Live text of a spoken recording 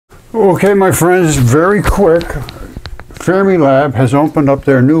Okay, my friends, very quick. Fermilab has opened up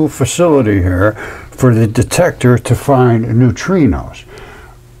their new facility here for the detector to find neutrinos.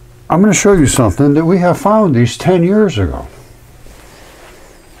 I'm going to show you something that we have found these 10 years ago.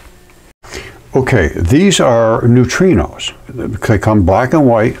 Okay, these are neutrinos. They come black and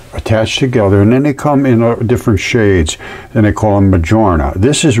white attached together, and then they come in different shades, and they call them magenta.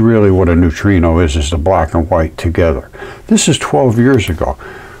 This is really what a neutrino is the black and white together. This is 12 years ago.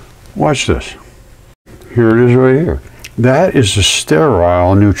 Watch this. Here it is right here. That is a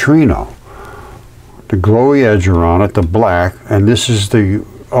sterile neutrino. The glowy edge around it, the black, and this is the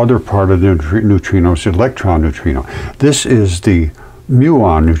other part of the neutrinos, the electron neutrino. This is the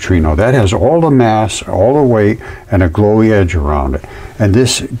muon neutrino. That has all the mass, all the weight, and a glowy edge around it. And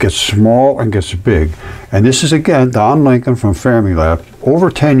this gets small and gets big. And this is, again, Don Lincoln from Fermilab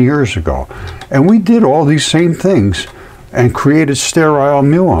over 10 years ago. And we did all these same things and created sterile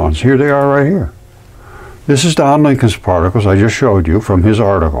muons. Here they are right here. This is Don Lincoln's particles I just showed you from his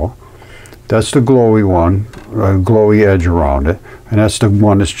article. That's the glowy one, glowy edge around it. And that's the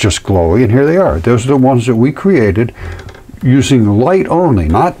one that's just glowy. And here they are. Those are the ones that we created using light only,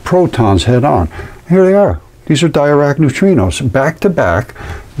 not protons head on. Here they are. These are Dirac neutrinos. Back to back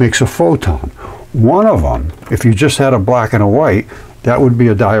makes a photon. One of them, if you just had a black and a white, that would be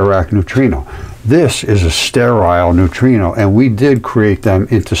a Dirac neutrino. This is a sterile neutrino, and we did create them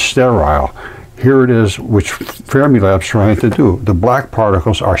into sterile. Here it is, which Fermilab's trying to do. The black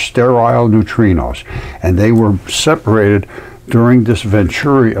particles are sterile neutrinos, and they were separated during this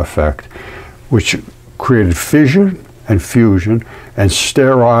Venturi effect, which created fission and fusion and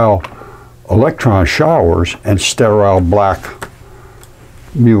sterile electron showers and sterile black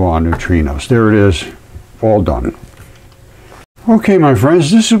muon neutrinos. There it is, all done. Okay, my friends,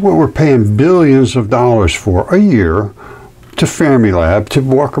 this is what we're paying billions of dollars for a year to Fermilab to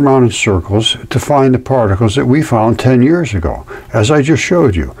walk around in circles to find the particles that we found 10 years ago, as I just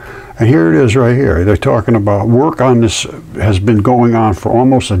showed you. And here it is right here. They're talking about work on this has been going on for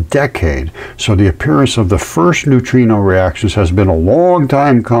almost a decade. So the appearance of the first neutrino reactions has been a long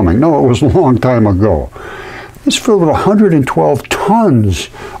time coming. No, it was a long time ago. It's filled with 112 tons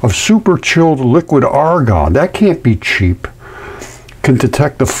of super chilled liquid argon. That can't be cheap. Can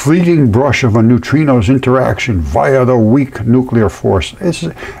detect the fleeting brush of a neutrino's interaction via the weak nuclear force.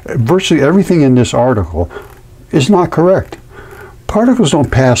 Virtually everything in this article is not correct. Particles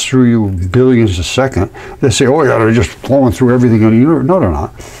don't pass through you billions a second. They say, oh yeah, they're just flowing through everything in the universe. No, they're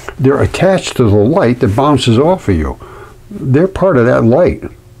not. They're attached to the light that bounces off of you. They're part of that light.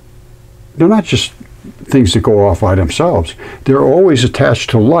 They're not just things that go off by themselves. They're always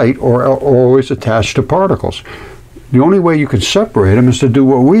attached to light or always attached to particles. The only way you can separate them is to do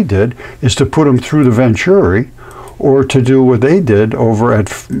what we did, is to put them through the Venturi, or to do what they did over at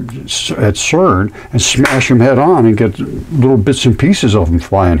CERN and smash them head on and get little bits and pieces of them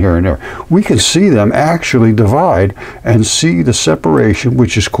flying here and there. We can see them actually divide and see the separation,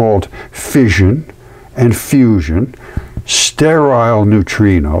 which is called fission and fusion, sterile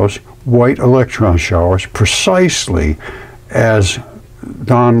neutrinos, white electron showers, precisely as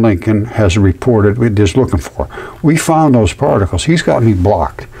Don Lincoln has reported is looking for. We found those particles. He's got me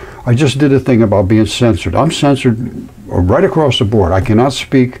blocked. I just did a thing about being censored. I'm censored right across the board. I cannot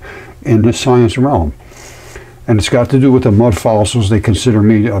speak in the science realm. And it's got to do with the Mudfossils. They consider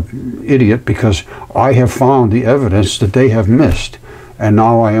me an idiot because I have found the evidence that they have missed. And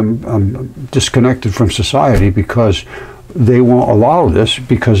now I'm disconnected from society because they won't allow this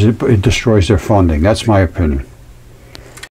because it destroys their funding. That's my opinion.